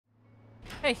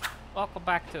Hey, welcome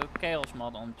back to Chaos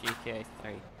Mod on GTA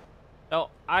 3.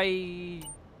 So, I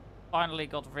finally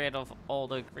got rid of all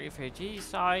the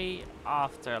refugees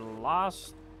after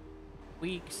last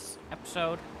week's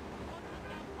episode.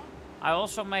 I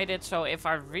also made it so if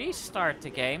I restart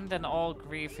the game, then all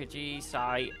refugees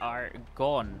are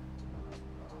gone.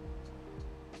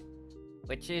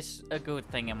 Which is a good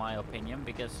thing in my opinion,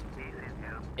 because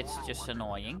it's just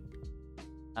annoying.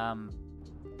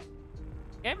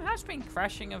 Game has been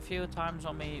crashing a few times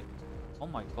on me. Oh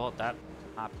my god, that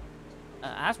happened.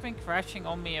 Has been crashing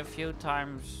on me a few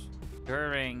times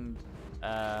during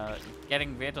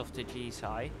getting rid of the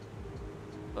GSI.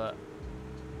 But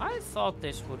I thought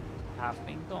this would have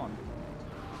been gone.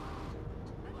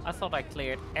 I thought I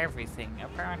cleared everything.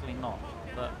 Apparently not,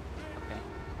 but okay.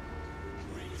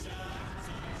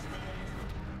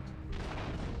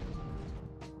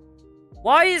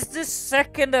 Why is the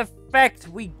second effect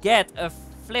we get a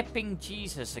flipping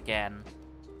Jesus again?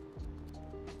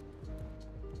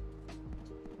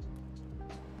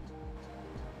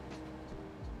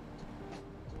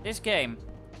 This game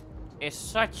is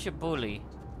such a bully.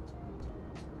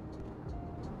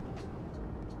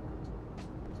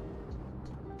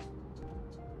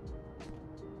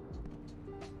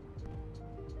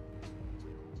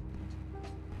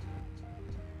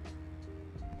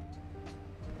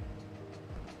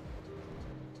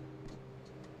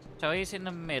 So he's in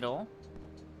the middle.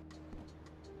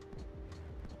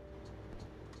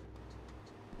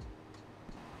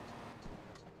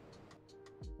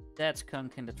 That's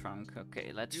skunk in the trunk.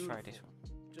 Okay, let's try this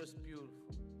one. Just beautiful.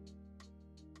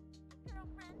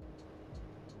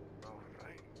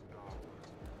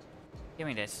 Give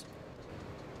me this.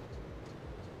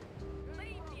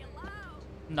 Leave me alone.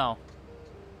 No.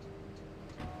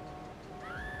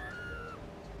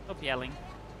 Stop yelling.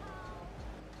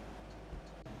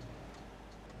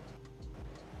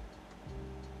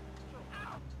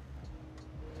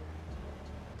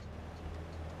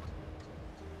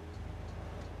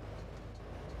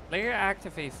 Clear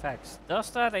active effects. Does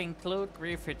that include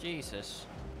refugees?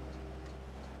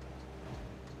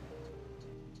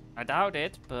 I doubt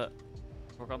it, but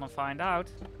we're gonna find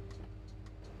out.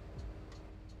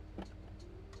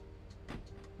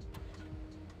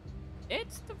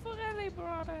 It's the Forelli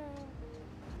brother.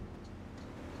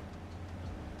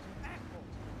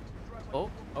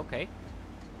 Oh, okay.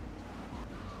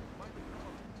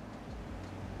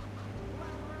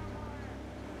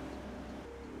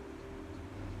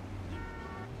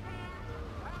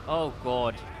 Oh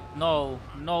god. No,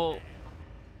 no.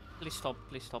 Please stop,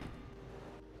 please stop.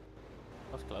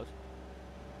 That was close.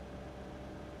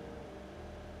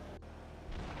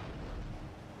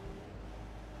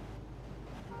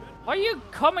 Why are you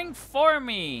coming for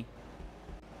me?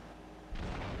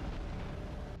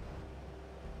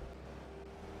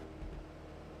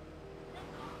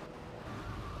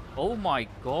 Oh my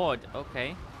god,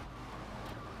 okay.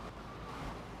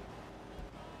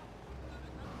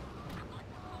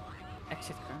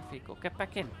 Exit current vehicle. Get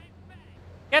back in.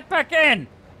 Get back in!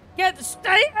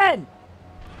 Stay in!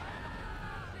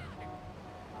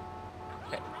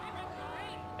 Okay.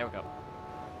 There we go.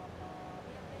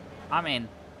 I'm in.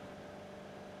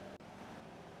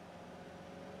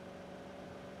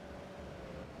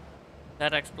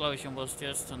 That explosion was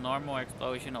just a normal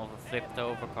explosion of a flipped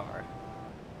over car.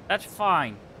 That's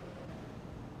fine.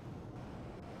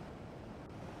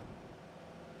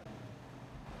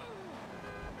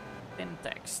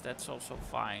 Text, that's also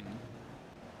fine.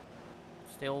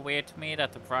 Still weird to me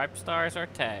that the bribe stars are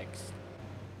text.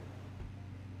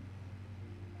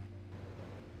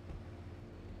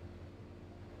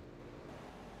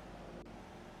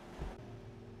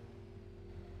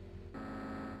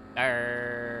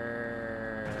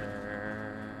 Okay,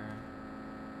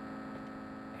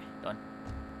 done.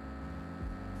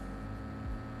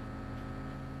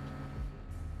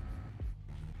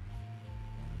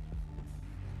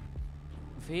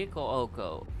 Vehicle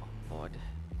Oko. Oh god.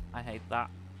 I hate that.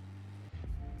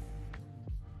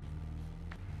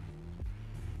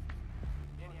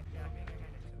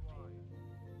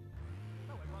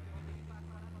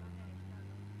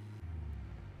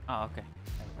 Oh, okay.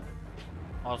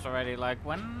 I was already like,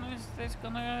 when is this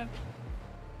gonna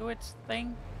do its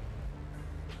thing?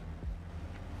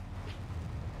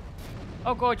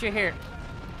 Oh god, you're here.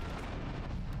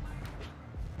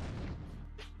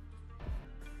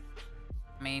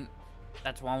 I mean,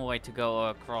 that's one way to go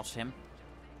across him.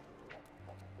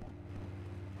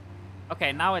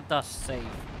 Okay, now it does save.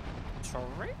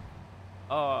 Sorry?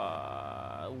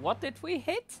 What did we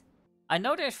hit? I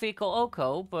know there's vehicle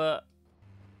Oko, but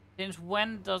Since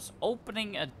when does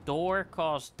opening a door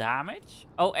cause damage?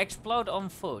 Oh, explode on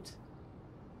foot.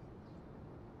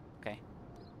 Okay.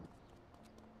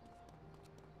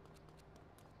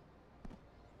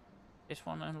 This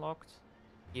one unlocked.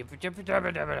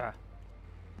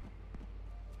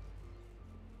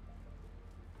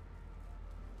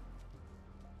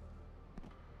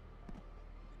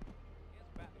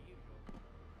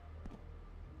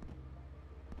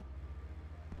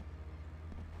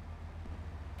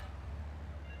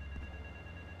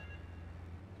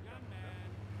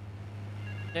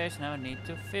 There's no need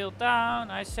to feel down,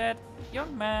 I said,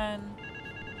 young man.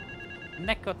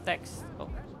 Necotext. Oh.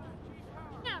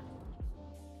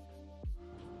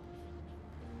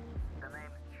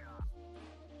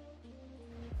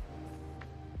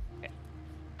 Okay.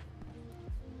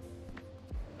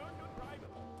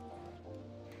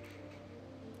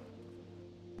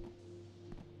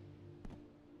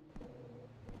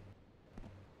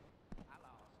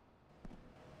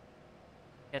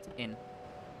 Get in.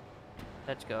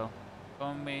 Let's go.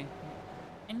 Call me.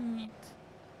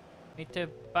 Meet the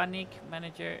panic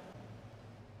manager.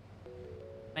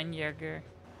 Manager.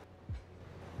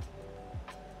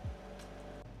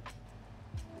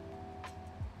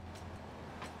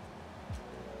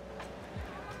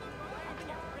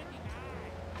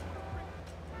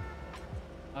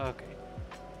 Okay.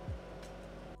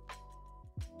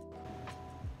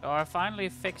 So I finally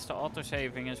fixed the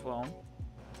autosaving as well.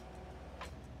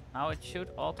 Now it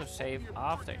should autosave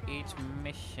after each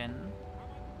mission.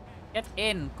 Get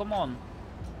in, come on.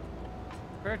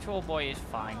 Virtual Boy is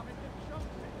fine.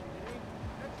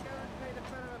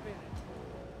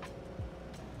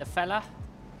 The fella?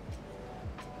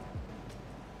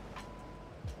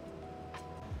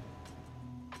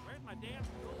 Where's my damn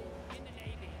school? In the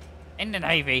Navy. In the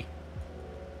Navy.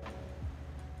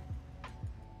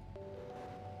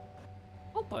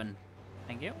 Open.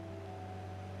 Thank you.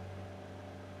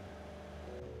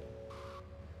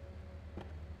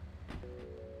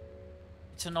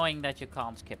 It's annoying that you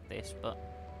can't skip this, but...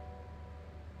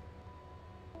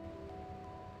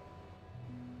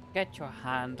 Get your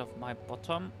hand off my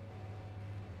bottom.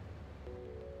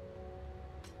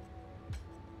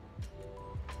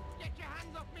 Get your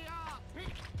hands off me arse!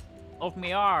 Of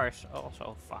me arse.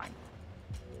 Also fine.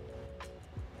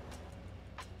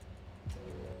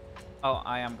 Oh,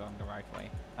 I am going the right way.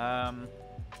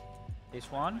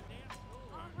 This one.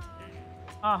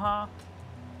 Uh-huh.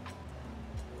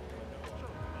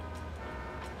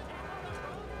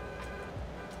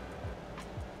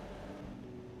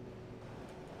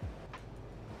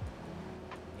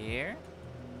 Here.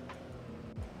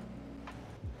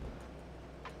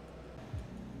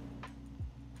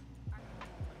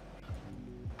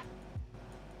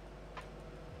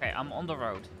 Okay, I'm on the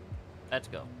road. Let's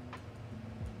go.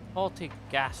 Faulty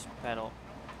gas pedal.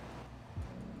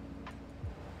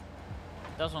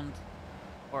 Doesn't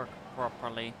work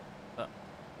properly, but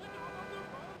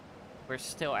we're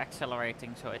still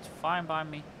accelerating, so it's fine by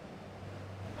me.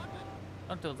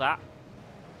 Don't do that.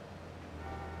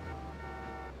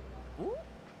 Ooh,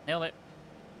 nailed it.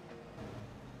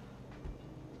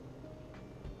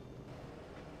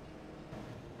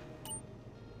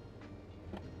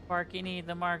 Park in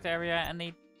the marked area and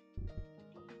need...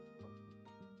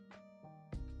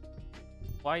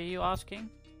 Why are you asking?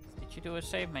 Did you do a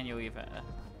save menu even?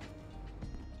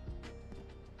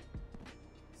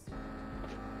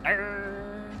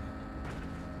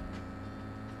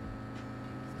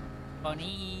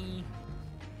 Funny.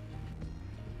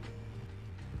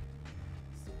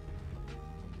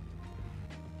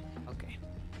 Okay.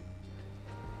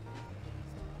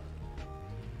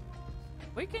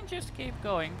 We can just keep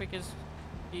going because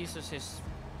Jesus is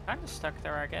kind of stuck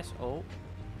there, I guess. Oh.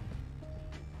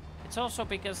 It's also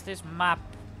because this map,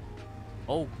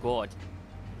 oh god,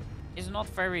 is not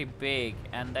very big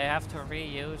and they have to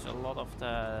reuse a lot of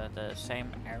the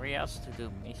same areas to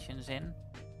do missions in.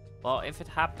 Well, if it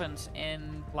happens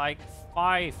in like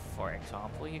 5, for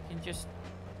example, you can just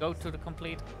go to the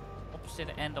complete opposite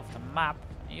end of the map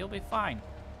and you'll be fine.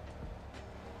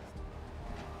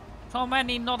 So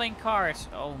many nodding cars.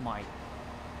 Oh my.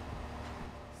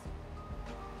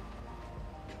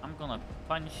 I'm gonna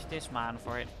punch this man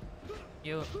for it.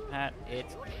 You had it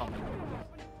coming.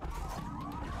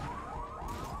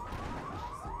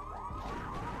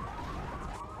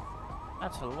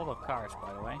 That's a lot of cars,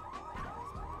 by the way.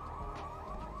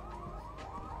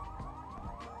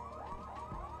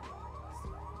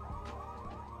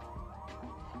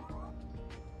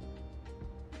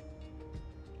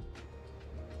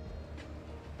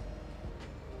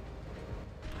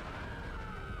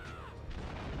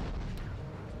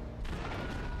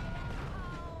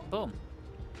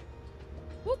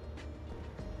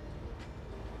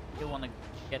 You wanna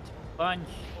get punched?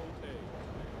 Okay.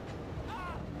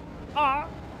 Ah!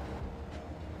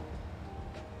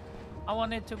 I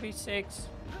want it to be 6.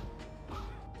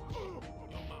 Your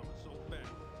mama's so fat.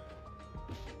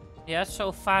 Yeah,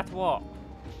 so fat what?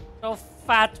 So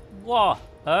fat what?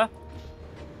 Huh?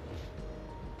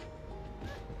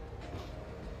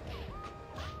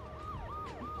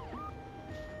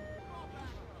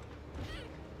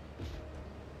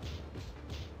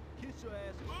 Kiss your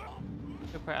ass.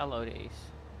 Super LODs.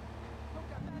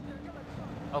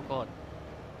 Oh god.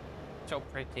 So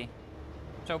pretty.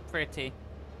 So pretty.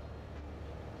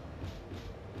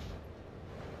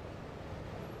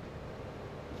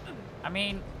 I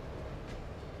mean,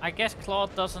 I guess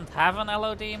Claude doesn't have an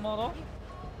LOD model.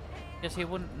 Because he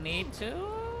wouldn't need to.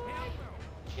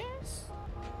 Yes.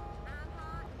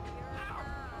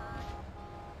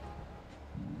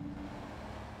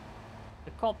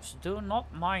 The cops do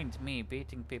not mind me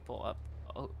beating people up.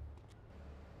 Oh.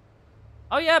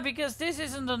 Oh yeah, because this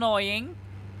isn't annoying.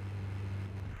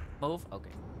 Move. Okay.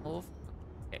 Move.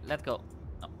 Okay, let go.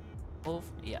 No. Move.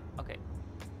 Yeah. Okay.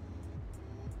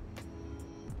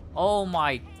 Oh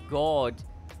my god.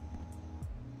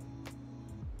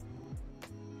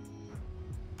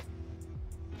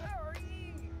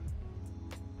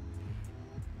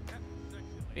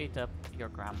 Beat up your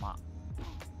grandma.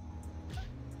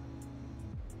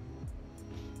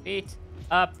 Beat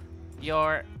up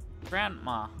your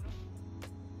grandma.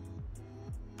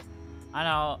 I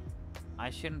know I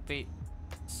shouldn't be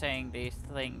saying these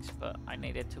things, but I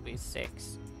need it to be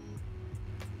 6.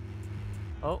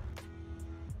 Oh.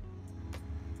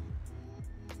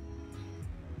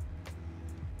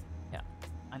 Yeah,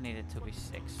 I need it to be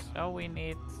 6. So we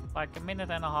need like 1.5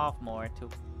 minutes more to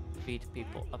beat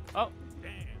people up. Oh.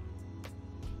 Damn.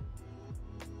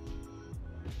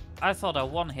 I thought I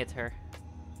one hit her.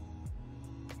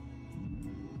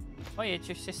 Oh yeah, it's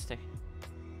your sister.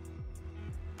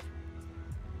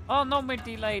 Oh no, we're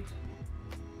delayed.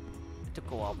 It took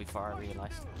a while before I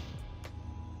realized.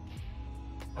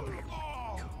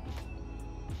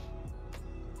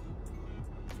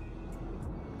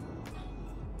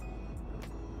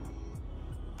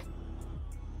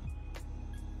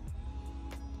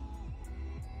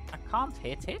 I can't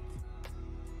hit it?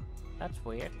 That's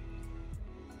weird.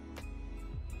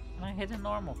 Can I hit a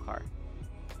normal car?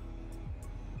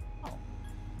 Oh.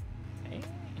 Okay,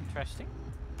 interesting.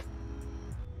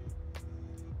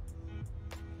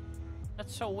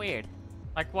 That's so weird.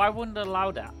 Like, why wouldn't it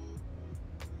allow that?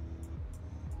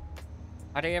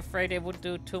 Are they afraid it would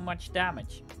do too much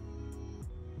damage?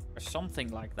 Or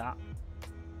something like that.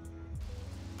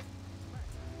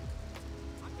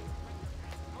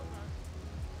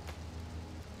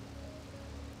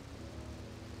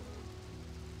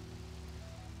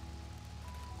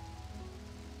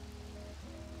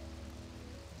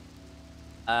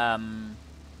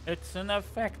 It's an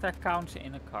effect that counts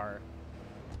in a car.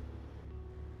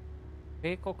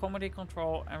 Vehicle comedy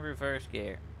control and reverse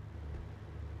gear.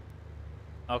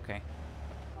 Okay.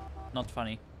 Not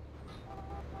funny.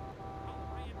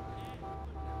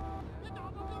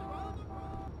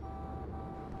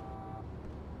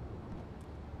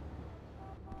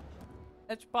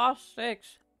 It's past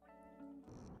 6.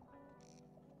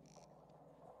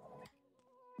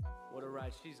 What a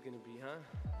ride she's gonna be, huh?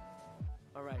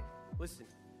 Alright, listen.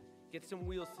 Get some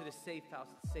wheels to the safe house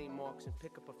at St. Mark's and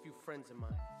pick up a few friends of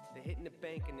mine. They're hitting the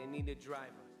bank and they need a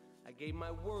driver. I gave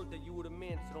my word that you were the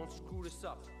man, so don't screw this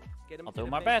up. Get them I'll to do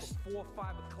the my bank best. before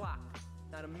 5 o'clock,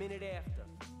 not a minute after.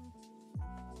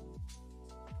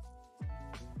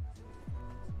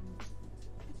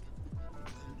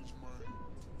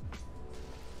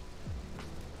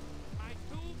 My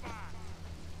toolbox.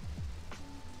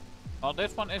 Well,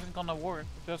 this one isn't gonna work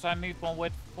because I need one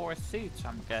with 4 seats,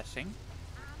 I'm guessing.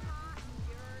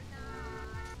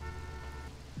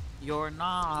 You're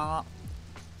not.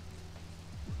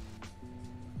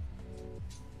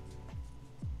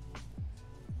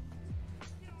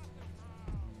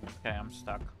 Okay, I'm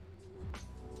stuck.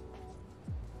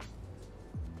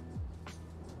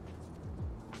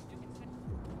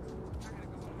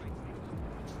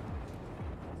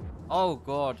 Oh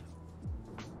god.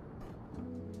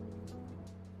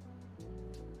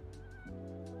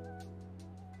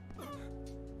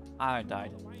 I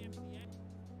died.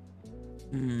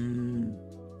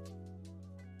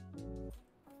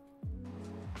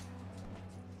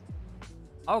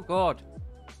 Oh god.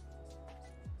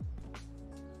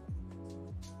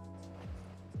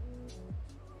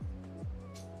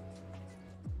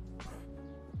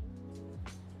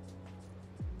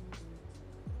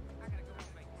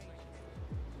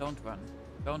 Don't run.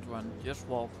 Don't run. Just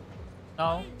walk.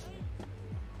 No.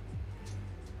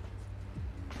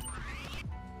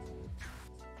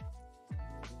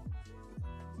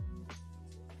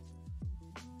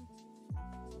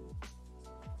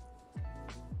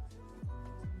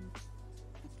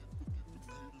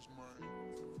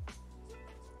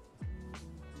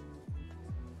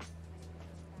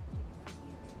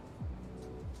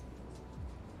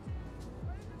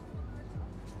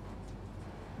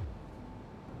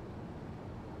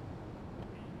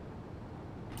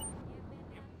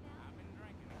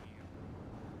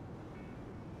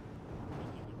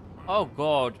 Oh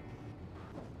god.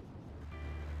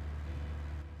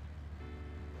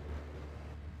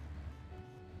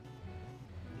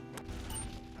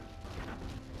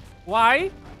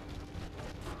 Why?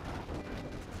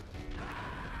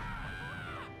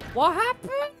 What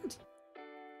happened?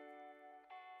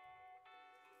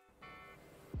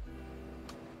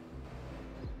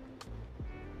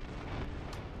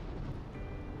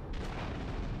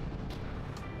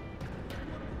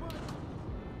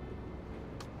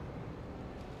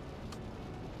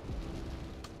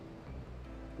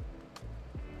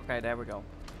 Okay, there we go.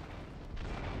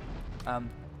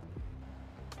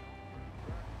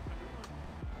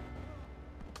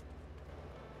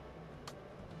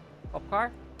 Cop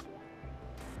car?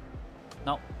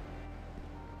 No.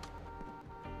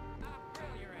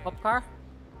 Cop car?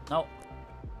 No.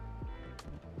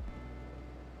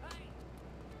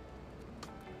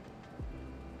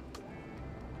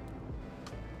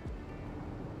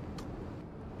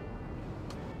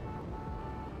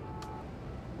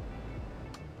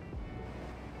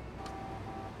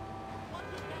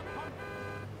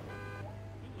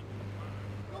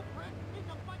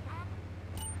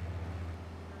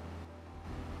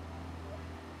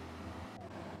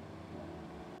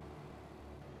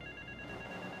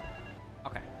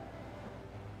 Okay.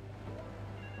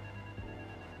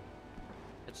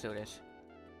 Let's do this.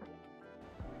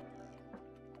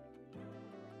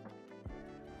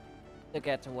 The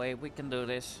getaway, we can do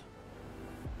this.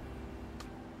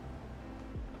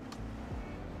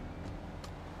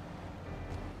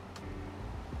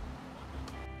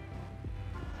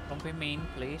 Don't be mean,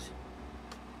 please.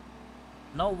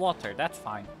 No water, that's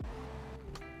fine.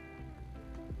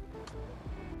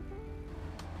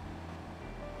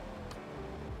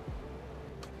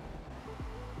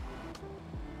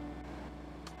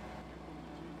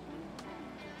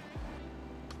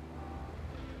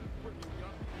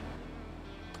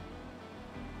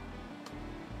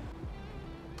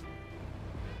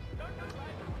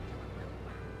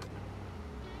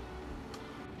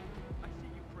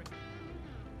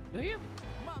 Do you?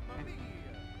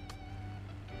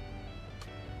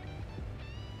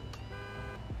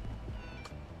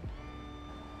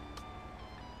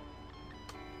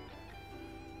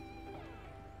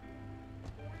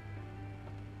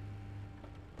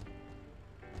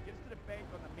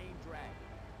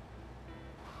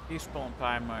 Despawn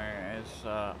timer is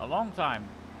a long time.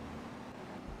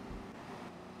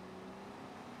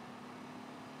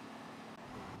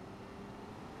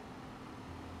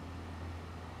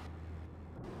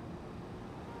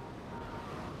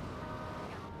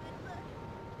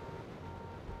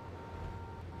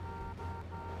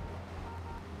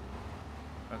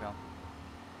 Okay.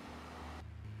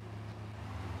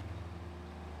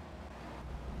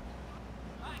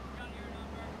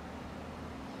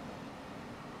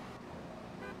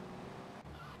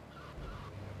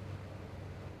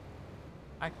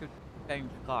 I could change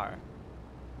the car.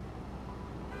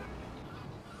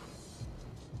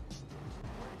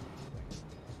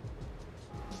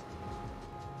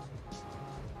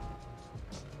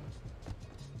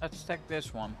 Let's take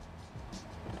this one.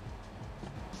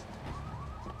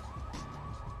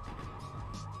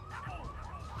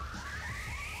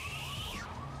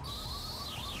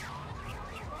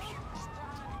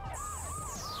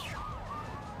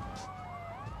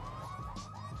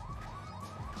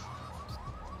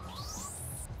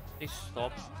 Please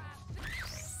stop.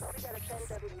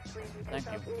 Thank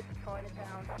you.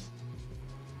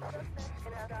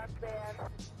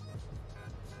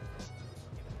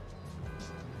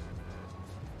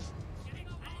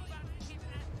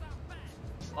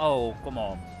 Oh, come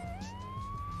on.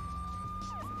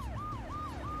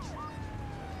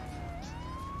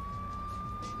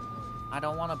 I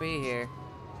don't want to be here.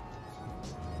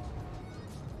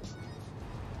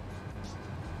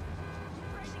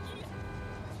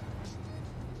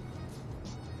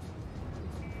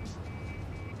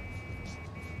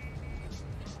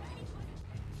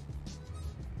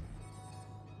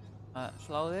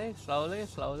 Slowly, slowly,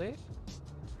 slowly.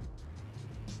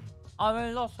 I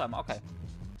really lost time. Okay.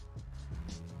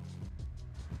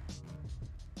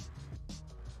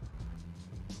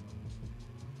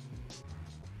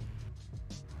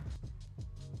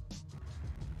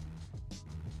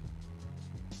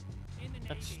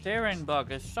 That steering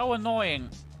bug is so annoying.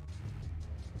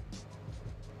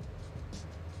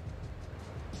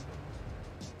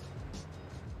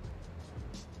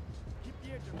 Keep the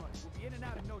engine running. We'll be in and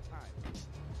out in no time.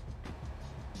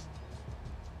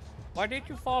 Why did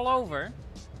you fall over?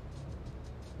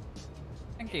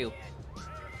 Thank you.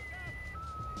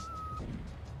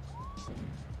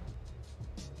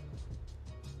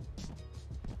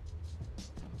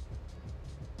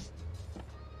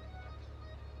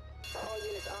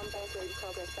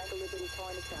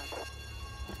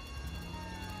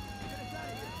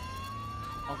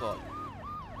 Oh god.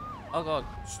 Oh god,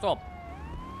 stop.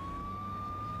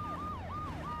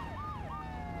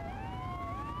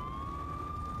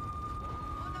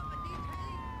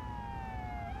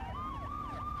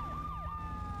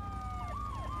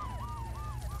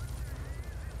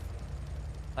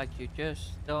 Like you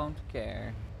just don't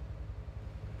care.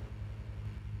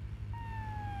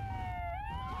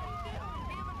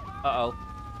 Uh-oh.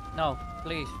 No,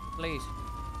 please, please.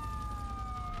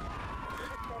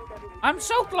 I'm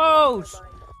so close!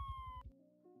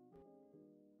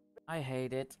 I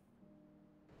hate it.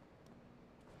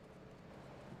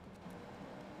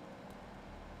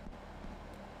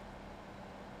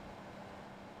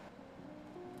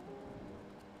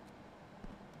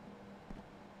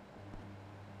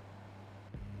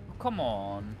 Oh, come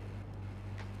on.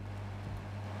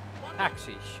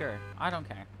 Taxi, sure. I don't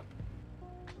care.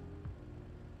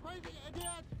 Crazy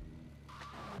idiot!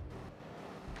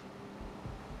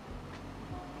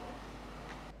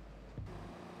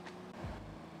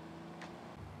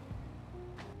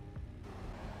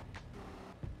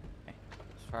 Okay,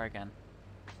 let's try again.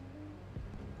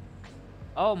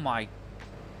 Oh my.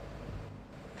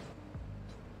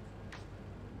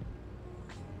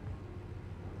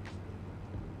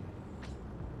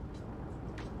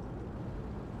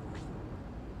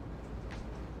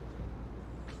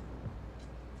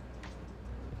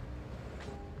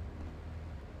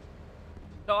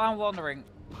 So I'm wondering,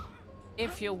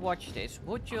 if you watch this,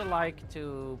 would you like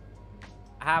to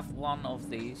have one of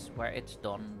these where it's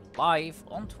done live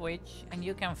on Twitch and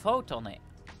you can vote on it?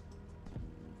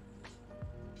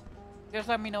 Just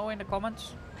let me know in the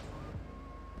comments.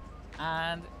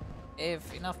 And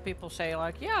if enough people say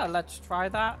like, yeah, let's try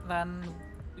that, then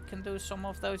we can do some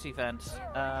of those events.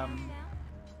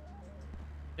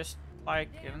 Just like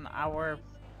an hour,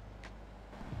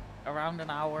 around an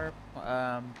hour.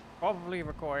 Probably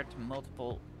record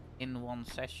multiple in one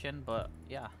session, but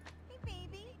yeah. Hey,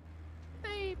 baby.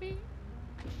 Baby.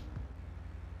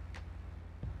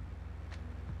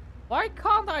 Why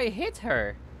can't I hit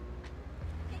her?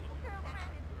 Hey,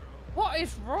 girlfriend. What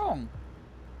is wrong?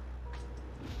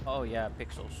 Oh yeah,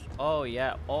 pixels. Oh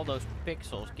yeah, all those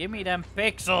pixels. Give me them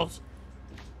pixels.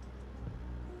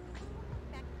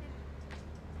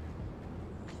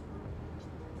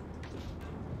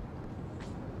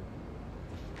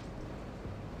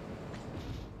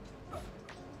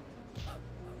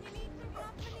 You need some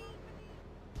company?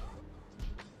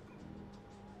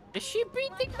 Is she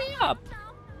beating me up? No.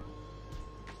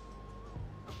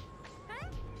 Huh?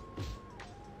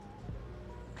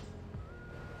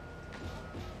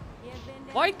 You been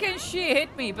down Why can she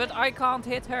hit me, but I can't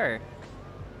hit her?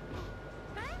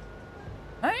 Huh?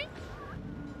 Hey?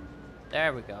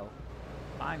 There we go.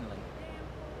 Finally.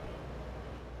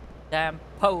 Damn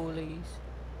police.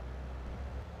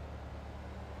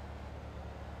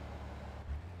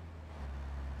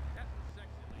 That's the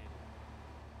sexy lady.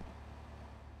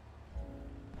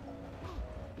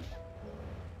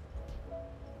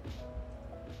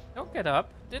 Don't get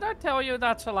up. Did I tell you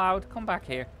that's allowed? Come back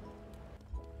here.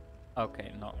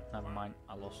 Okay, no, never mind.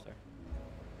 I lost her.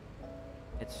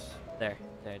 It's there.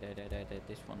 There.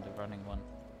 This one, the running one.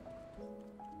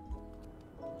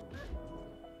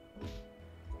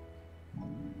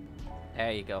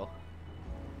 There you go.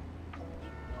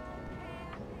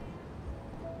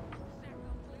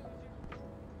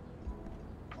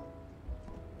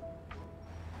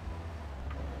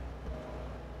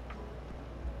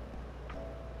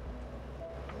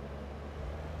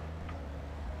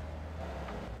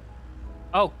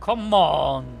 Oh, come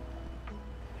on.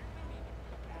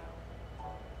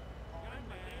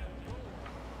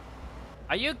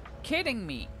 Are you kidding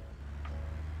me?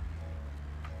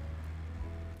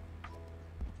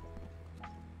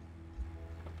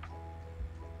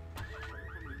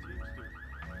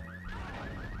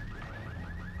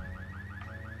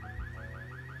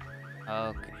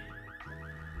 Okay.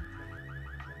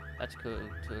 Let's go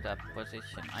to that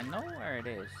position. I know where it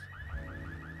is.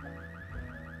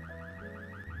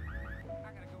 I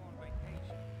gotta go on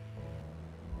vacation.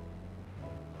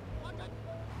 What the?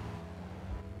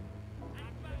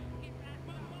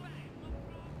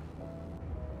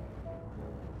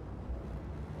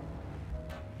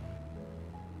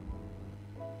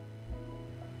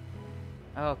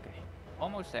 Okay.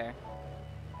 Almost there.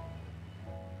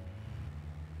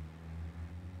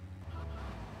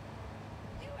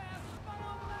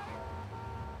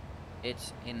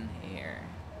 It's in here.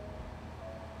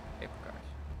 Paper cars.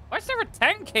 Why is there a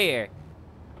tank here?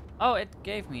 Oh, it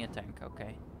gave me a tank.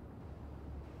 Okay.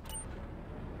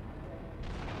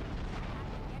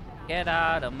 Get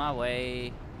out of my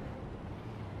way.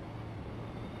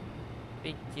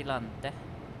 Vigilante.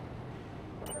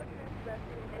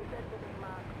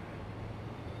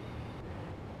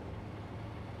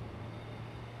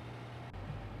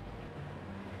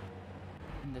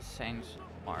 In the Saints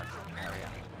Mark area.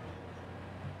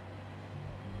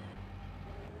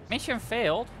 Mission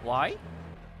failed. Why?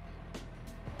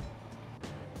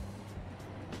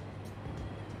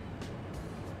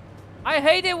 I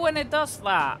hate it when it does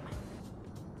that.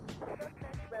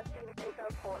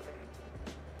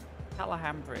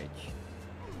 Callahan Bridge.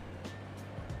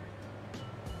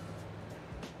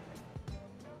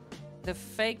 The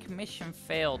fake mission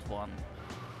failed one.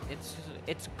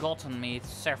 It's gotten me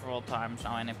several times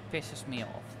now and it pisses me off.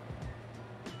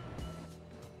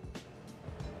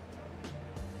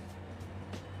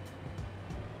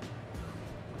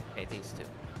 Okay, these two.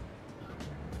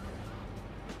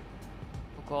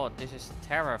 Oh god, this is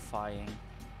terrifying.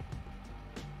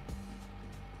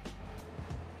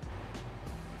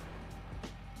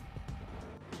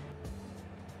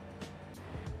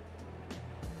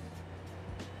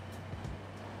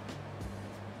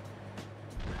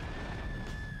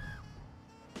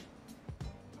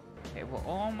 Okay, we're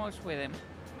almost with him.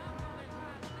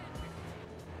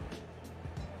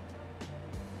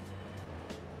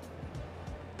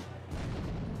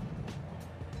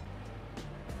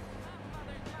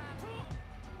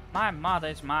 My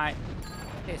mother's my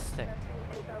sister.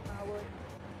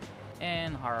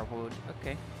 In Harwood,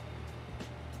 okay.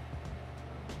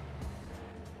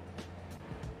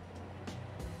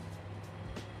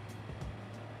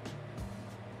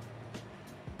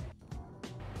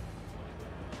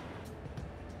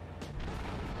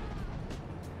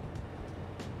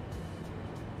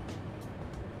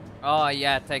 Oh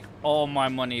yeah, take all my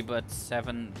money but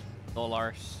 $7.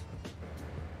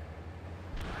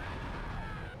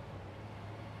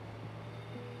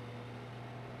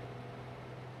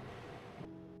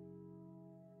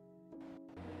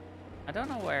 I don't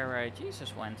know where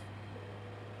Jesus went.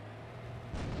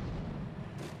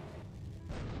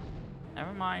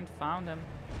 Never mind, found him.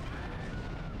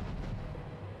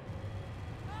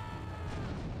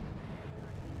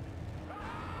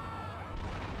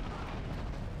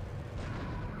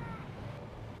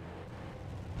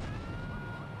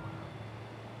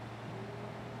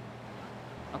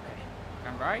 Okay,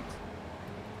 turn right.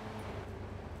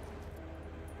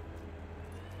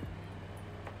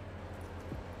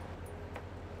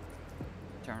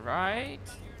 Turn right.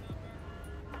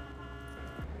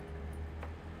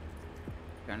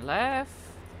 Turn left.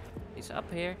 He's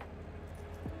up here.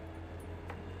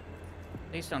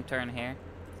 Please don't turn here.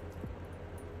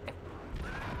 Okay.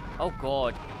 Oh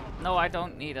god. No, I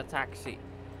don't need a taxi.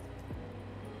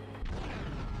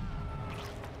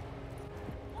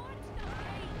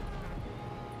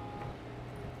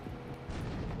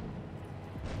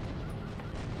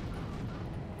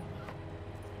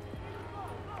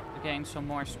 Gain some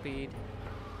more speed.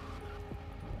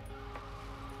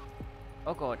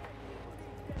 Oh god.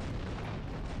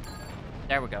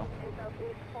 There we go.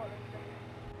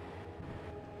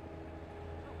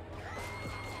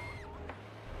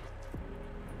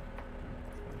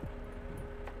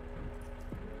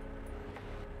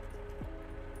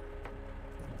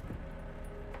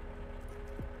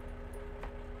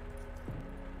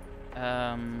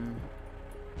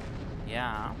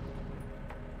 Yeah.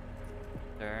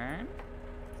 Turn.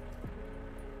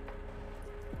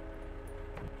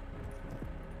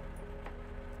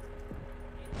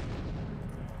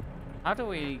 How do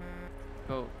we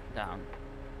go down?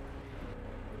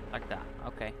 Like that,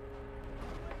 okay.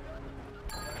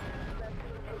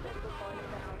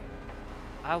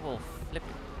 I will flip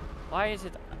it. Why is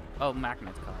it? Oh,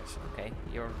 magnet cars. Okay,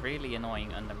 you're really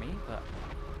annoying under me, but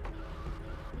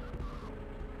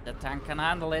the tank can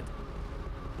handle it.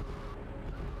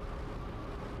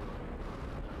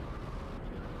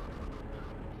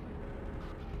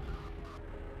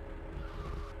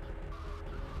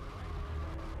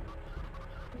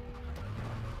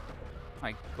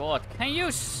 My god, can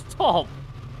you stop?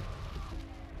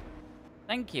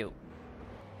 Thank you.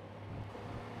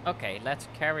 Okay, let's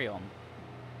carry on.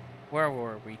 Where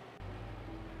were we?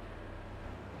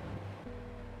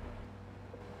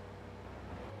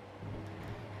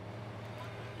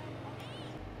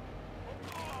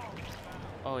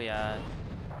 Oh yeah.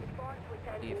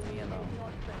 Leave me alone.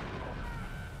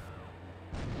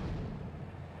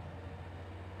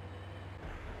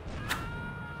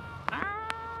 Ah!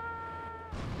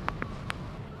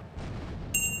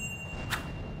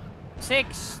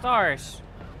 6 stars.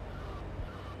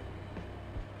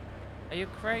 Are you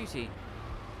crazy?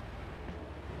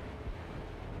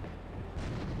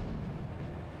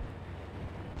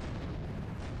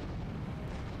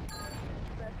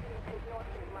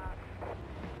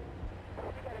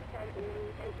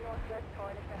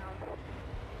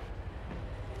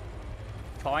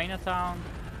 Chinatown.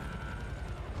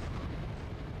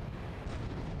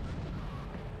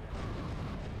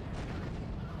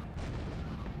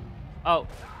 Oh,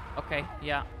 okay,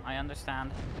 yeah, I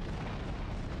understand.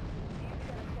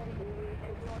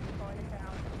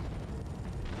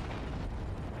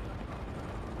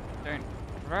 Turn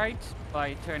right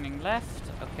by turning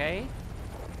left, okay.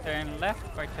 Turn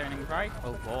left by turning right.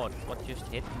 Oh god, what just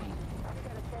hit me?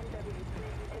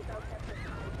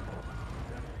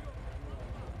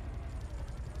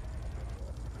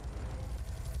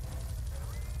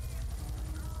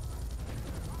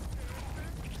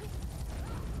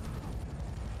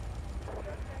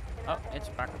 Oh, it's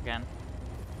back again.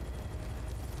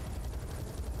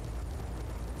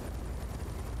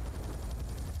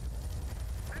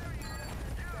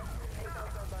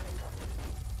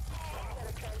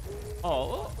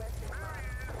 Oh.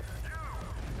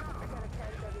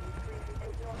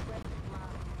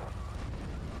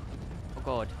 Oh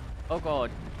god. Oh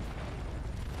god.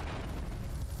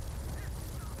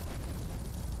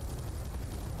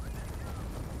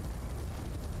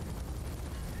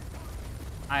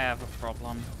 I have a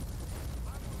problem.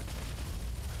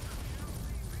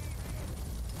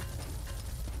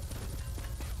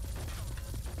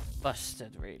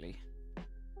 Busted, really.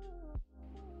 You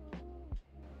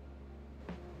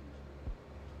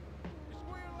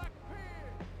squeal like a pig.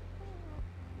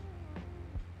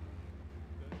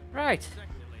 Right. Sexy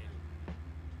lady.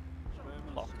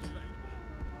 Locked.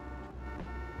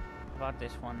 How about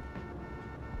this one?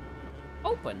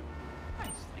 Open. Nice,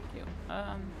 thank you.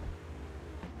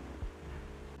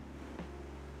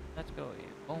 Let's go here.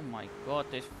 Oh my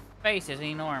god, this face is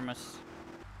enormous.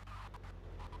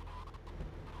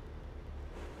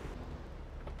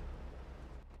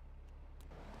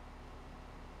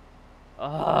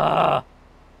 Ah!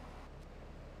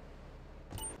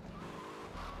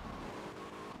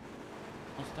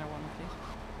 Was there one of these?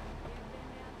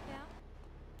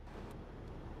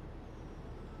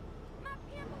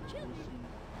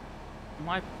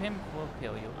 My pimp will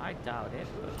kill you. I doubt it,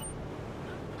 but...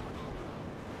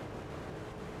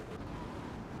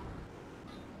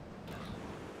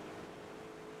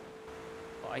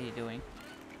 What are you doing?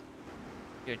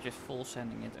 You're just full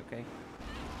sending it, okay?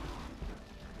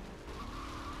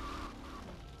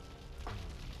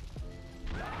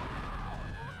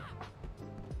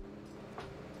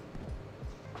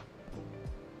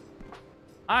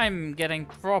 I'm getting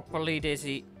properly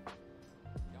dizzy.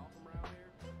 Y'all from around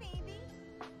here? Hey, baby.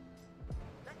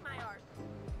 Suck my arse.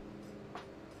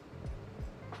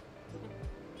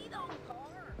 We don't call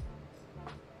her.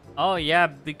 Oh yeah,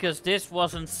 because this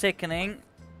wasn't sickening.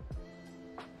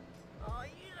 Oh,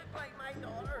 you look like my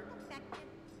daughter.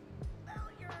 Well,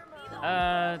 you're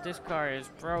This car is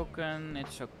broken.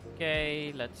 It's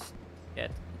okay. Let's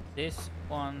get this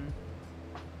one.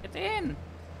 Get in.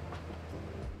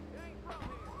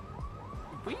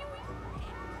 Wee wee.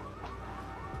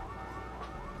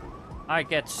 I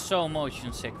get so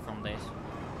motion sick from this.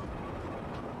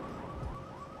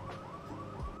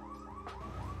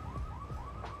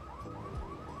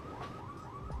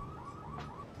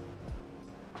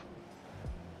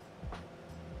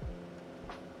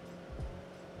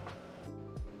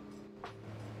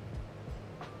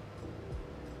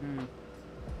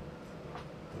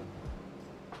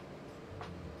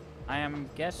 I am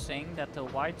guessing that the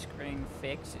widescreen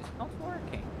fix is not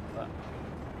working, but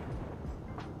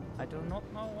I do not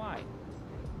know why.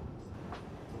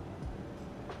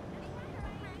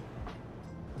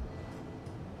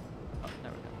 Oh,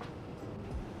 there we go.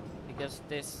 Because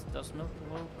this does not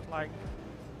look like...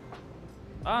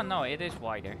 Oh no, it is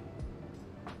wider.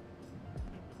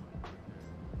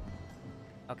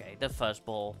 Okay, the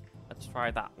fuzzball. Let's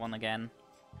try that one again.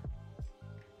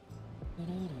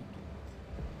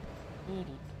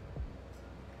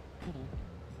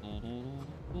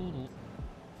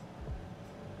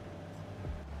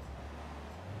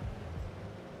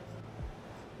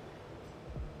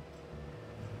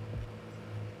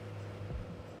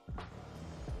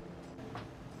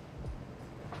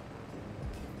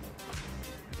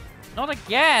 Not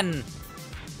again!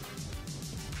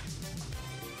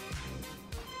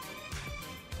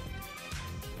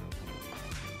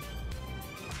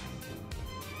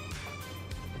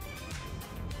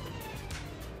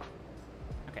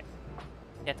 Okay.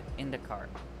 Get in the car.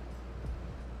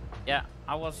 Yeah,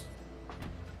 I was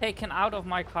taken out of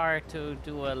my car to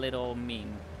do a little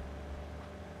meme.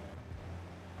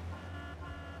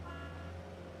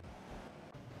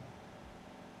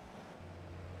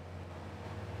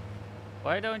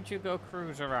 Why don't you go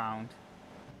cruise around?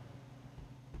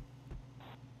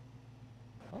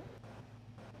 Oh,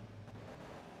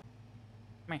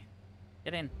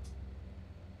 Get in.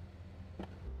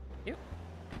 You.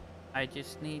 I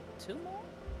just need 2 more.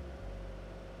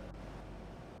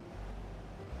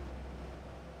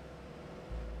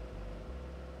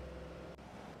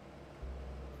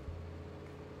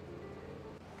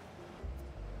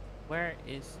 Where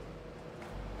is...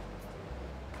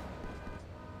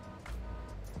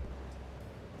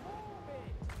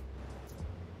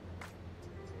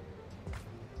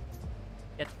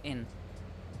 Get in.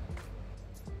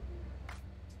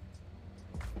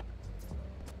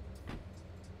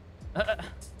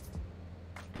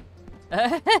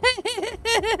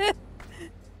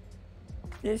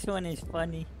 This one is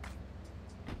funny.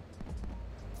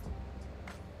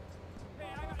 Hey,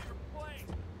 I got your plate.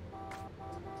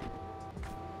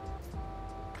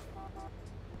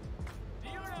 Do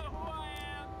you know who I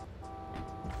am?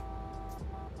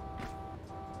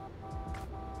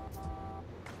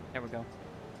 There we go. You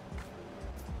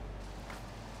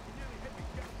nearly hit me.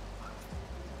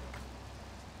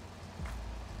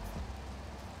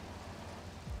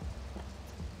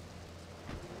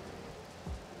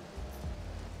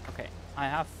 Okay, I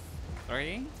have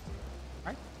 3.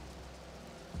 Right?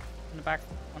 In the back,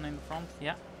 1 in the front,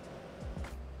 yeah.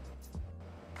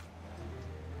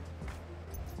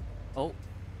 Oh.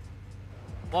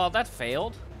 Well, that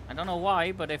failed. I don't know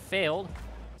why, but it failed.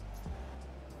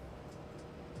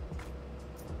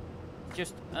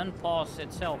 Just unpaused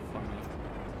itself for me.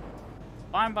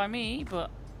 Fine by me, but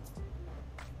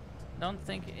don't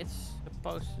think it's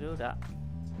supposed to do that.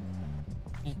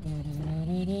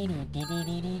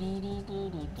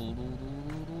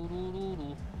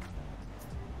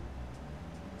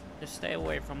 Just stay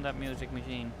away from that music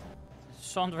machine.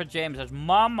 Sandra James says,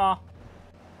 Mama!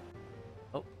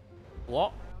 Oh,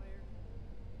 what?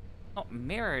 Not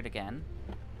mirrored again.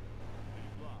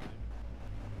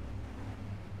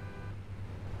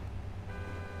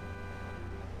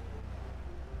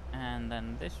 And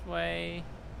then this way.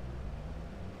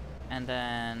 And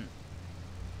then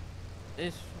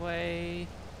this way.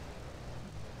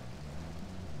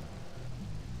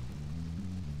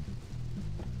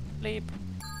 Bleep.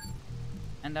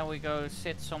 And then we go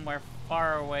sit somewhere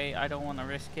far away. I don't want to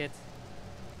risk it.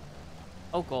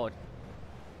 Oh god.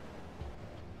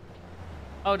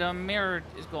 Oh, the mirror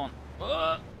is gone.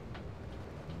 Ugh.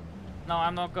 No,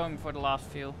 I'm not going for the last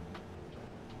few.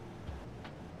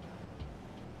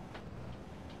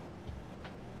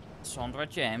 Sandra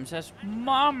James says,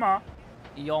 Mama!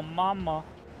 Your mama.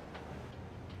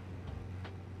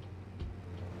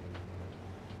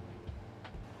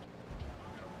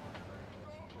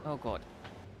 Oh god.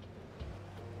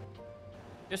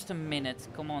 Just a minute.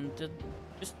 Come on.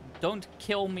 Just don't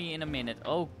kill me in a minute.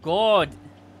 Oh god.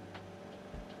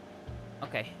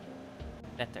 Okay.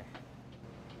 Better.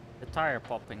 The tire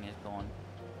popping is gone.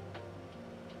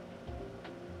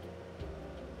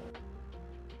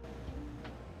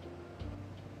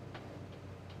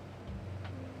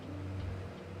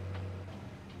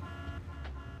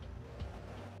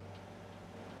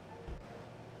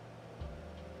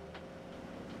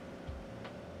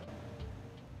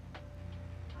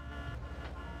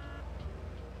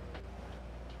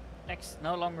 Text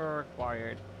no longer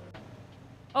required.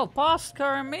 Oh, past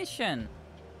current mission.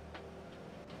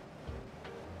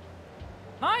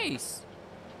 Nice.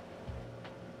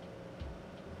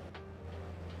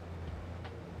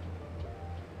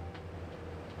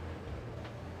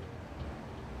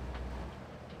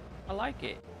 I like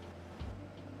it.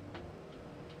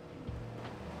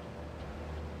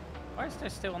 Why is there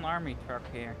still an army truck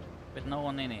here with no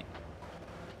one in it?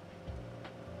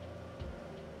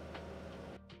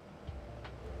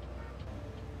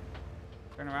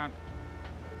 Turn around.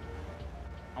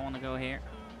 I want to go here.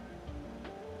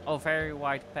 Oh, very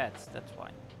white pets, that's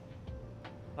why.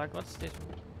 Like, what's this?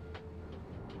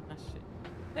 That's it.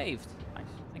 Saved. Nice,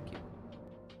 thank you.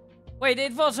 Wait,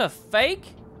 it was a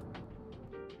fake?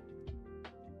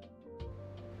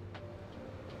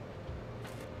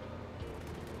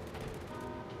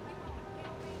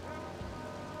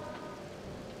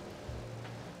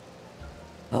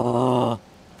 Oh.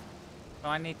 So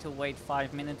I need to wait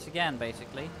 5 minutes again,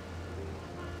 basically. You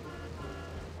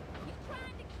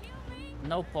trying to kill me?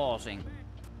 No pausing.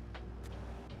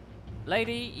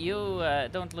 Lady, you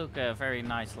don't look very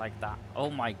nice like that. Oh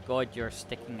my god, you're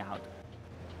sticking out.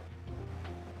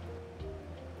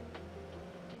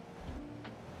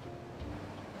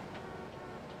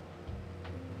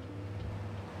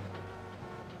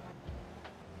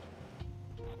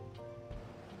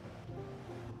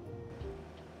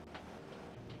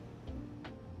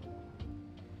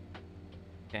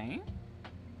 Okay.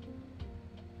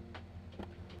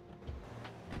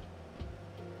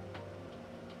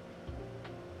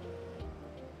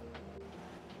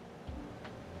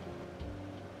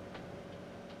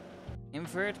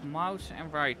 Invert mouse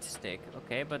and right stick.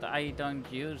 Okay, but I don't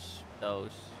use those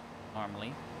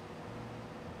normally.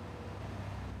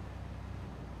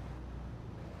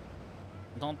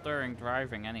 Not during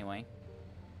driving anyway.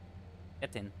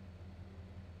 Get in.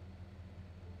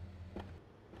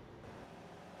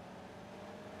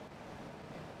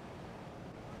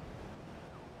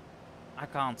 I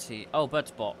can't see. Oh, butt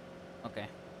spot. Okay.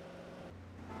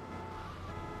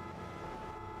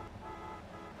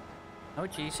 Oh,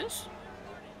 Jesus?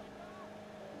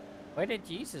 Where did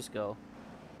Jesus go?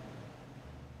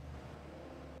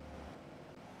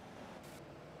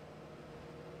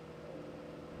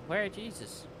 Where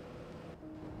Jesus?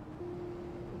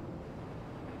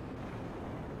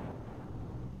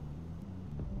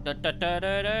 Oh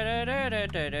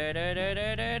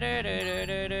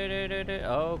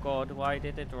god, why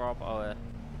did it drop? Oh,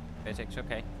 physics,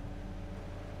 okay.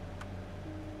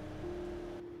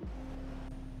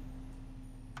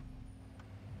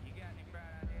 You got any bright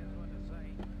ideas what to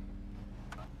say?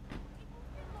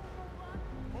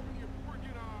 Open your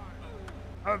freaking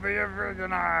eyes! Open your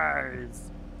freaking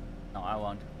eyes! No, I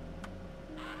won't.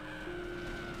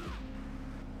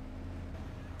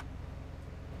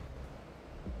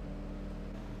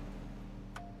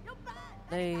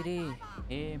 Lady,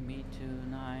 hear me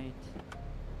tonight.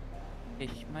 Is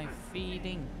my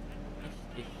feeling?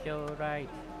 Is this alright?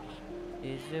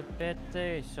 Is a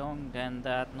better song than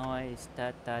that noise?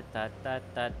 That.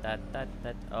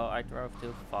 Oh, I drove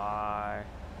too far.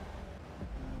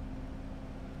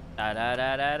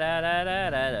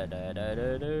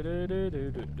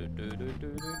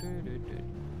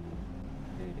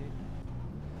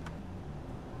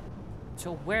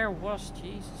 So where was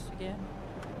Jesus again?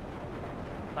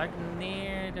 Like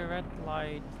near the red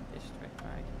light district,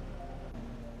 right?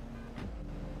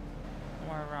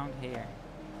 Somewhere around here.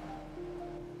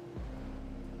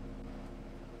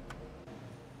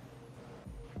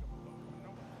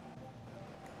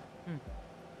 It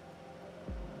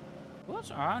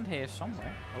was around here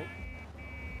somewhere. Oh.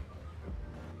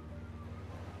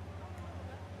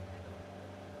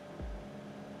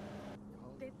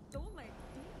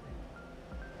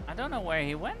 I don't know where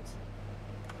he went.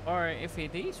 Or if he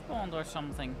despawned or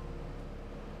something.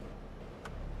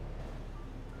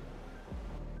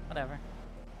 Whatever.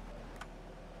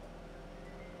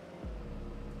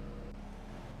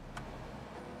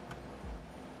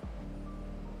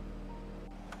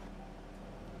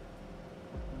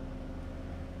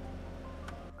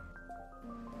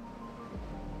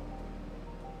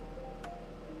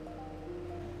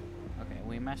 Okay,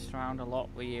 we messed around a lot.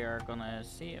 We are gonna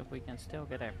see if we can still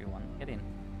get everyone. Get in.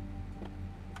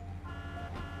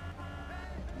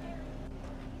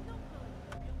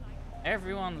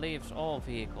 Everyone leaves all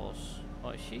vehicles.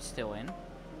 Well, she's still in.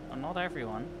 But not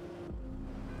everyone.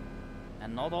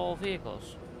 And not all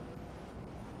vehicles.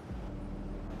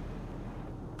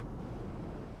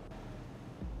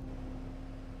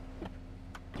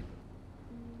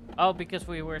 Oh, because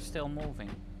we were still moving.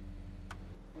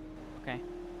 Okay,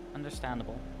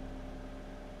 understandable.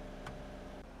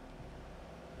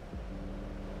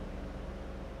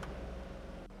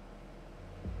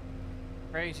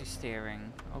 Crazy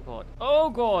steering. Oh god. Oh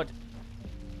god!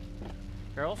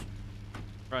 Girls?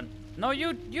 Run. No,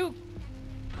 you!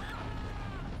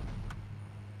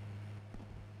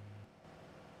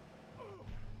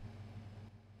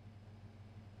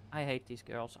 I hate these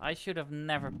girls. I should have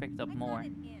never picked up more. Run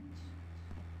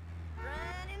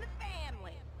in the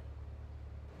family.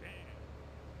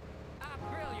 I'll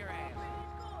grill your ass.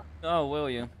 Oh, will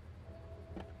you?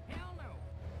 Hell no.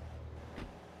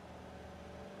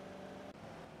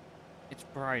 It's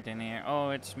bright in here. Oh,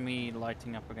 it's me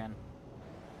lighting up again.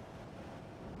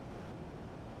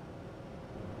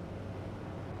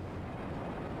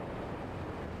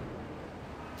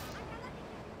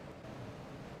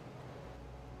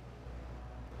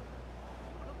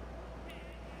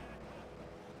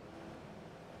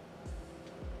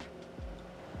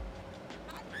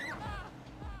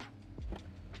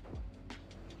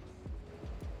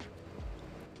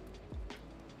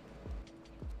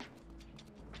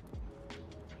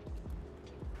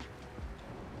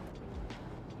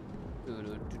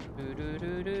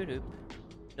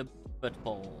 The butt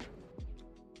bowl.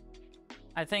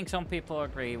 I think some people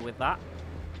agree with that.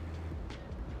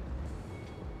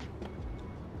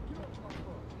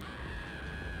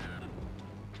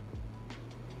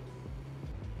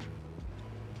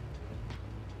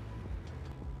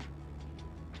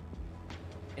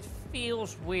 It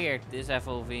feels weird, this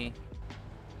FOV.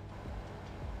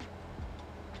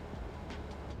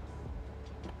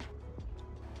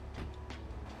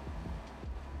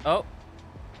 Oh.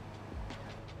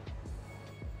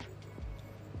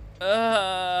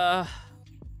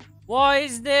 What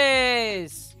is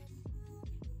this?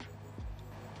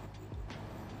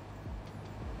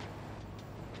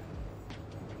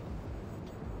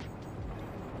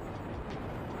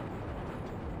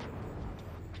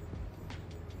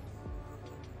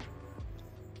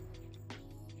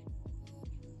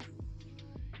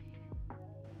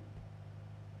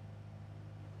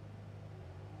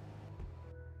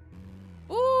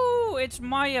 Ooh, it's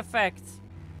my effect.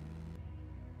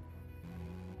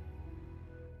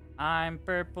 I'm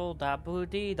purple, da boo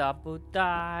dee, da boo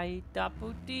die, da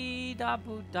boo dee, da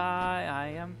boo die. I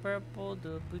am purple,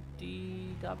 da boo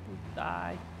dee, da boo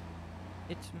die.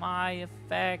 It's my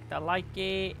effect, I like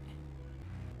it.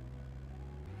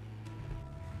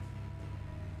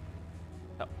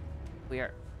 So, we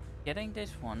are getting this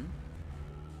one.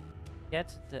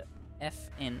 Get the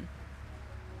F in.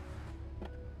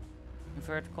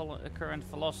 Invert current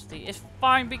velocity is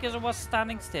fine because I was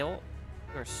standing still.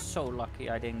 You're so lucky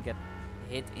I didn't get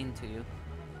hit into you.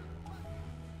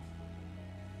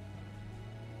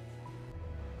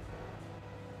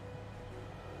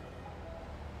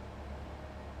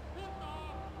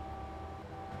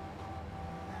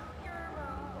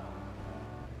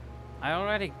 I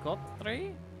already got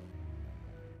 3?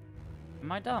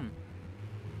 Am I dumb?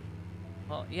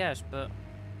 Well, yes, but...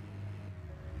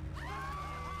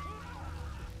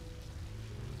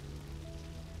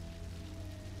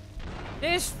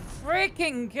 This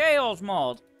freaking chaos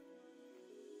mod!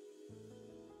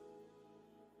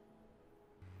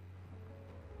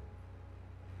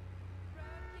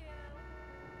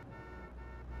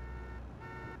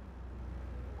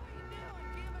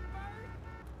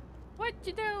 What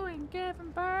you doing,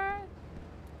 Kevin Bird?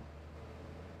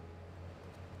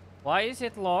 Why is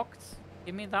it locked?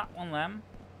 Give me that one then.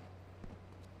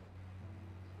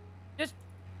 Just...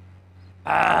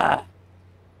 Ah!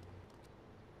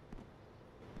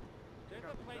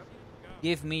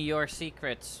 Give me your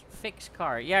secrets. Fix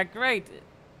car. Yeah, great.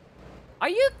 Are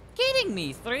you kidding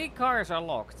me? 3 cars are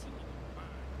locked.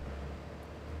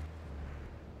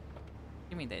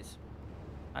 Give me this.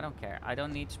 I don't care. I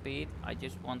don't need speed. I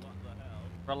just want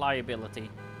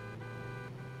reliability.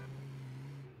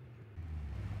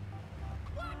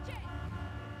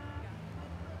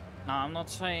 Now, I'm not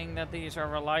saying that these are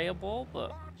reliable,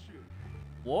 but...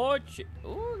 Watch it.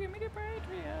 Ooh, give me the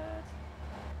Patriot.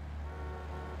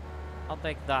 I'll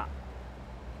take that.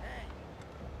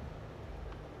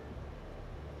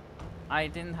 I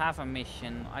didn't have a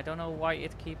mission. I don't know why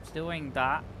it keeps doing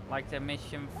that. Like the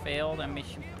mission failed and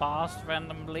mission passed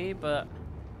randomly, but...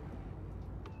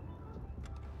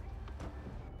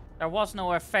 There was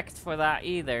no effect for that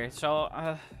either, so...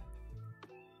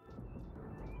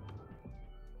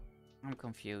 I'm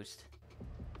confused.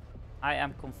 I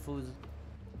am confused.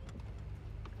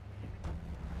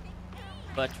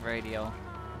 Butt radio.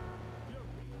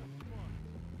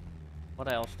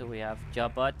 What else do we have?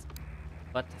 Job butt.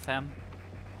 Butt fam.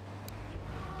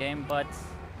 Game butt.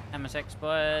 MSX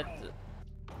butt.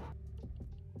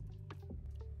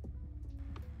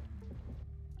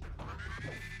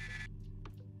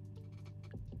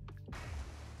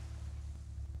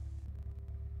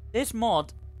 This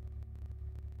mod.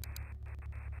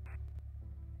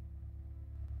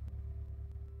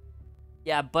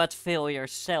 Yeah, but fill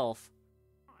yourself.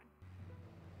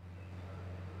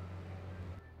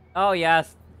 Oh yeah.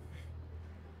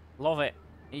 Love it.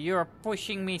 You're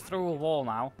pushing me through a wall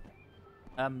now.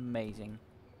 Amazing.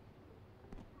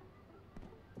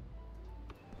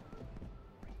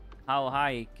 How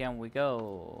high can we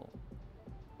go?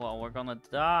 Well, we're gonna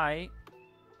die.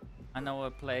 I know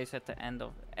a place at the end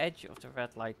of the edge of the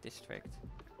red light district.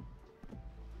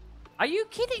 Are you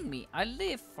kidding me? I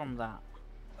live from that.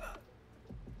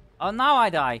 Oh, now I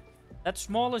die. That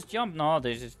smallest jump. No,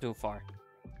 this is too far.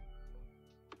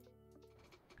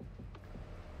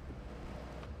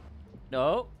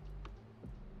 No.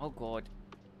 Oh god.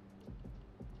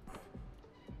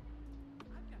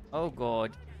 Oh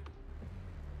god.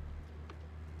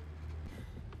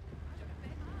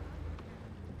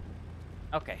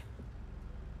 Okay.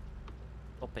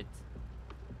 Stop it.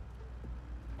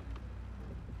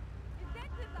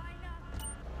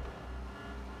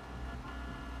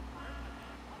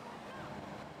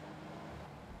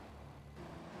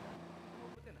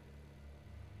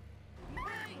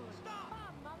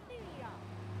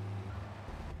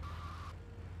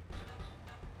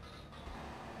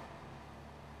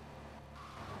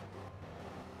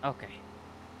 Okay.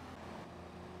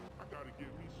 I gotta get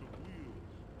me some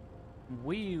wheels.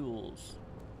 Wheels.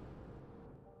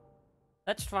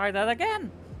 Let's try that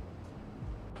again.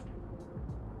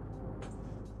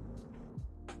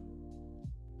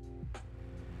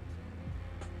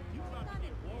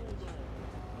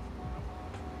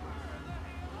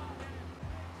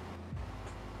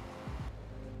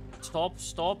 Stop,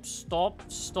 stop, stop,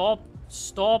 stop,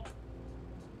 stop.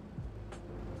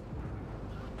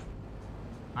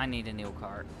 I need a new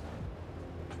car.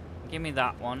 Give me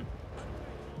that one.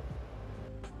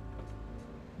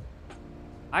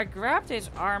 I grabbed his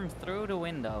arm through the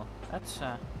window. That's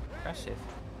impressive.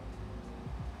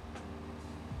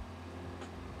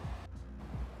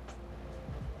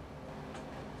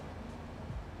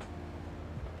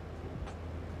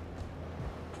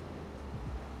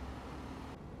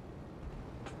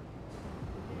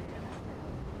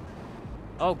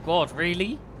 Oh god,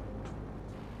 really?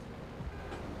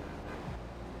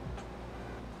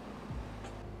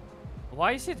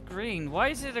 Why is it green? Why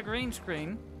is it a green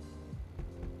screen?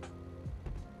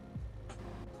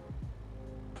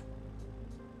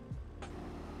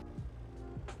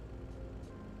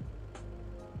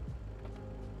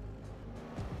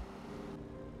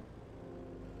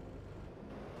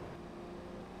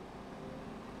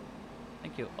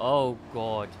 Thank you. Oh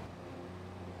god.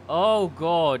 Oh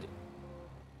god.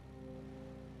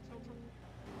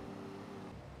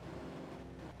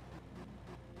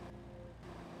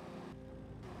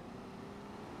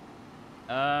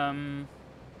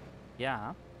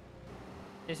 Yeah.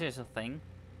 This is a thing.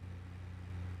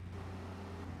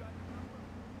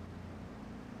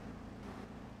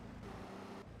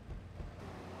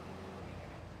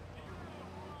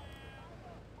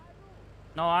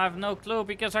 No, I have no clue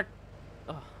because I...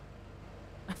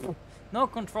 No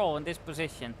control in this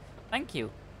position. Thank you.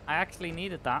 I actually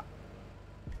needed that.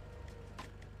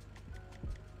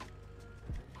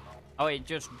 Oh, it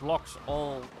just blocks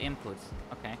all input.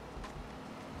 Okay.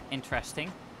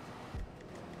 Interesting.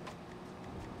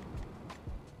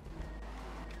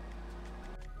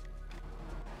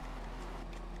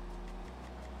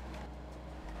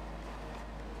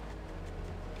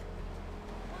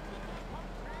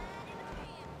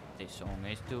 This song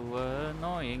is too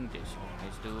annoying. This song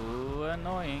is too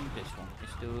annoying. This song is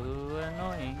too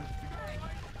annoying.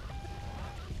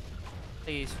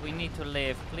 Please, we need to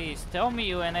live. Please, tell me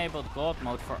you enabled God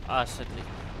mode for us at least.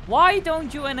 Why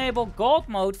don't you enable God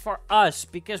mode for us?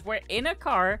 Because we're in a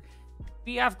car.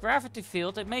 We have gravity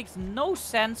field. It makes no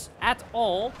sense at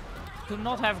all to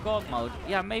not have God mode.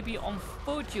 Yeah, maybe on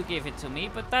foot you give it to me,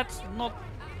 but that's not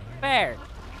fair.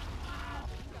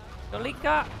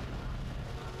 Jolika,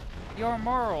 your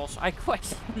morals, I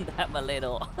question them a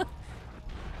little.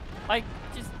 Like,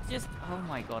 just, oh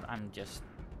my god, I'm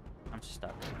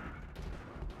stuck.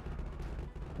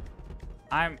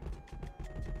 I'm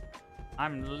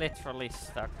literally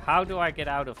stuck. How do I get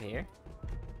out of here?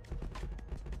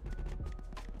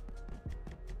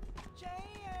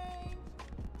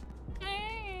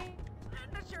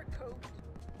 That's your coat.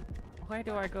 Where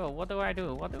do I go? What do I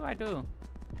do? What do I do?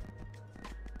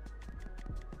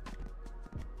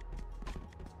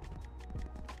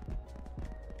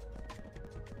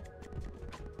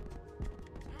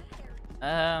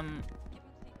 Damn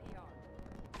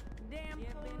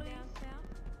police.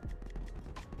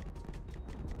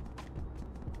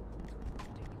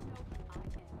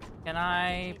 Can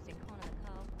I?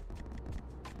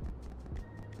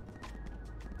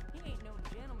 He ain't no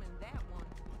gentleman, that one.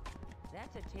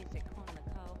 That's a taste of corn on the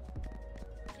cob.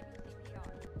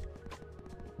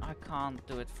 I can't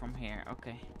do it from here.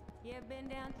 Okay. You ever been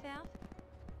down south?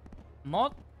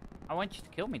 Mod, I want you to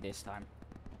kill me this time.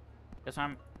 Because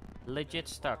I'm legit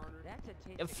stuck. That's a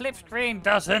taste A of flip corn on the screen cob.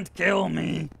 doesn't kill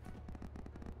me.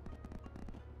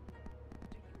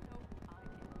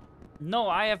 No,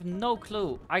 I have no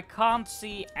clue. I can't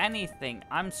see anything.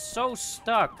 I'm so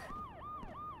stuck.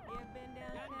 You ever been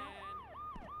down south?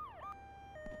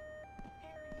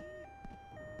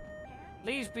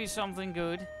 Please be something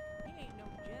good. He ain't no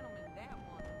gentleman, that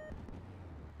one.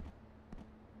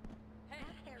 Hey,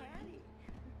 Harry.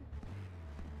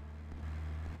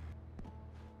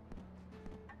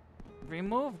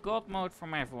 Remove God mode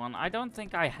from everyone. I don't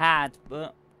think I had,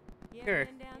 but You Sure. ever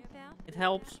been down south? it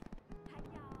helps.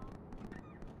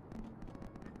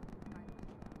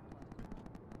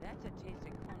 That's a taste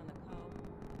of corn on the cob.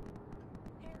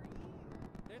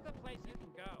 There's a place you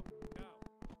can go.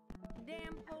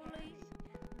 Damn police.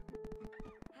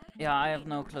 Yeah, I have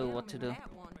no clue what to do.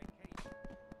 That one.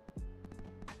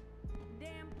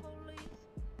 Damn police.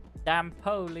 Damn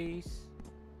police.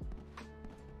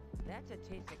 That's a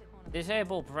taste of corn on the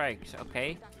Disable brakes,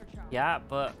 okay. Yeah,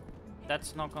 but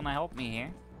that's not gonna help me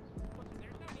here.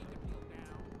 There's no need to feel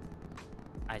down.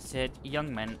 I said,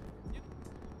 young man.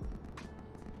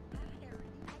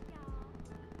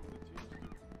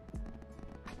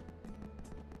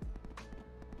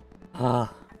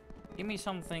 Give me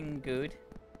something good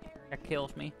that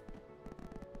kills me.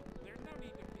 There's no need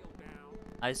to feel down.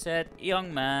 I said,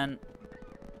 young man,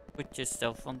 put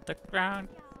yourself on the ground.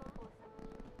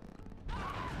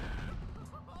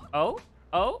 Oh,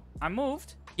 oh, I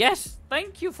moved. Yes,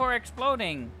 thank you for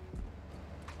exploding.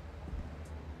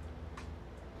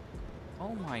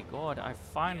 Oh my god, I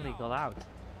finally got out.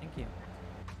 Thank you.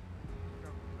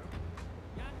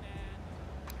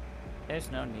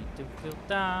 There's no need to feel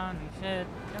down, he said,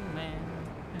 young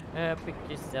man. Pick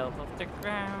yourself off the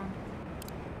ground.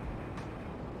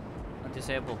 A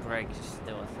disabled brakes is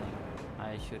still a thing.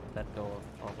 I should let go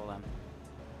of all of them.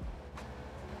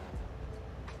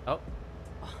 Oh,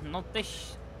 not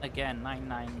this again.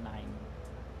 999.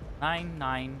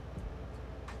 99.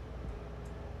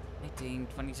 18,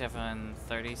 27,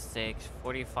 36,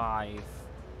 45.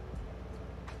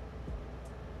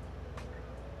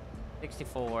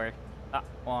 64. That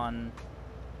one.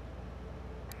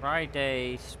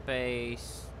 Friday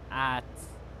space at.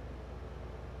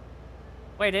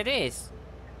 Wait, it is.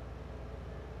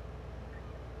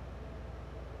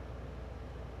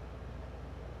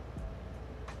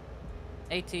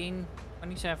 $18,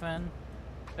 27,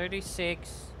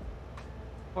 36,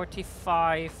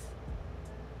 45,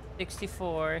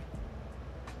 64.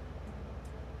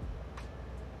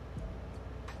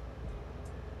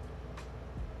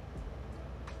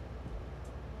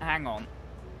 Hang on.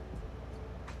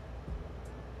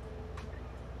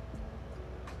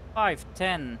 5,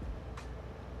 10,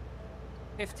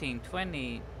 15,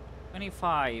 20,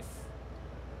 25,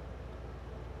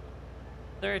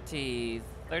 30,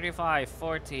 35,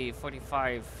 40,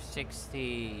 45,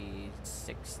 60,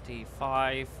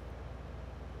 65.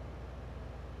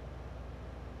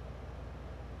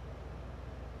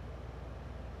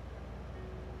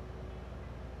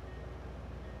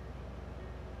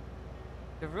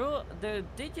 The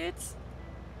digits.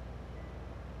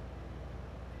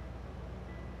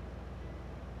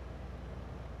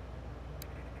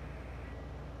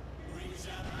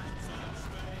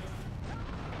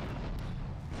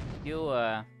 You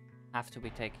have to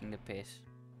be taking the piss.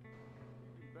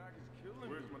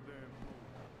 Where's my damn phone?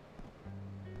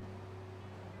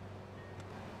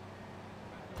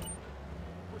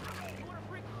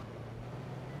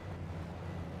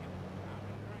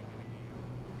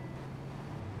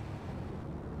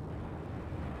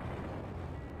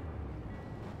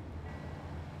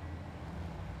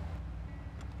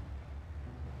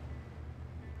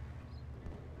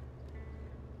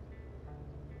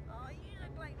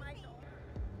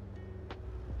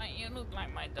 You look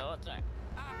like my daughter.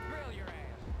 I'll grill your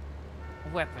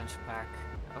ass. Weapons pack.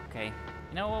 Okay.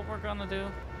 You know what we're gonna do?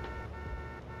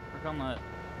 We're gonna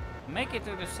make it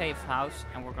to the safe house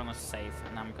and we're gonna save.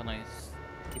 And I'm gonna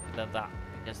keep it at that.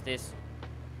 Because this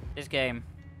game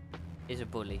is a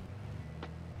bully.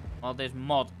 Well, this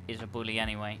mod is a bully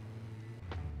anyway.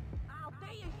 Punk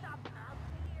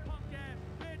ass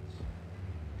bitch.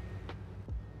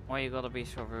 Why you gotta be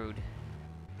so rude?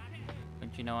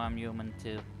 Don't you know I'm human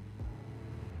too?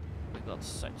 We got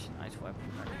such a nice weapon.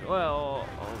 Well,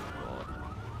 oh god.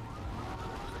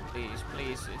 Please,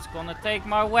 please, it's gonna take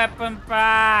my weapon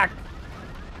back!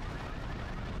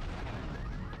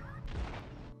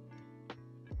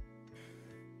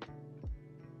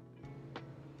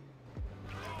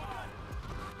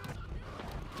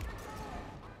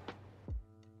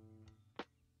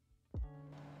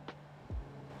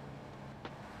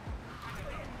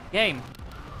 Game.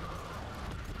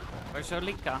 Where's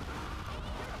Olika?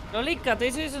 Olika,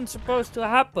 this isn't supposed to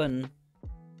happen.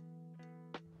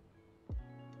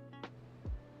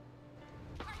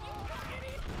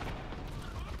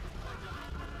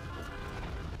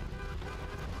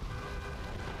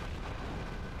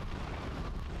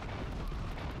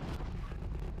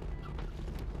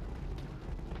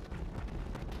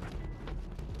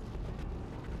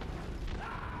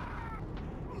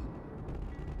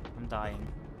 I'm dying.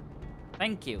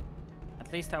 Thank you.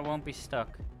 At least I won't be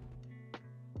stuck.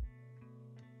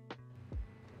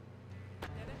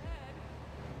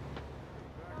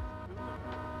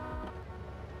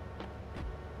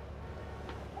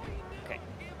 Okay.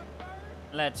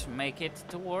 Let's make it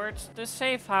towards the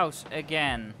safe house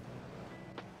again.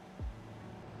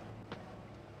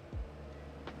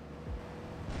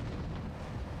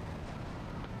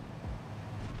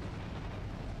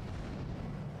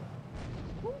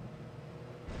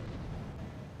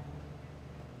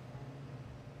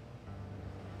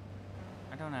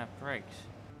 I don't have brakes.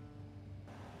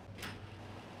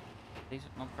 These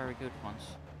are not very good ones.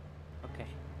 Okay.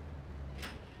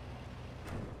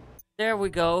 There we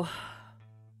go.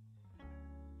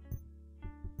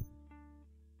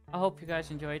 I hope you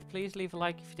guys enjoyed. Please leave a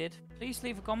like if you did. Please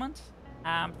leave a comment.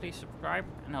 And please subscribe.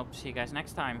 And hope to see you guys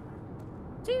next time.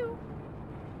 See you.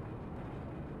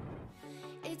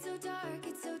 It's so dark,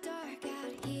 it's so dark.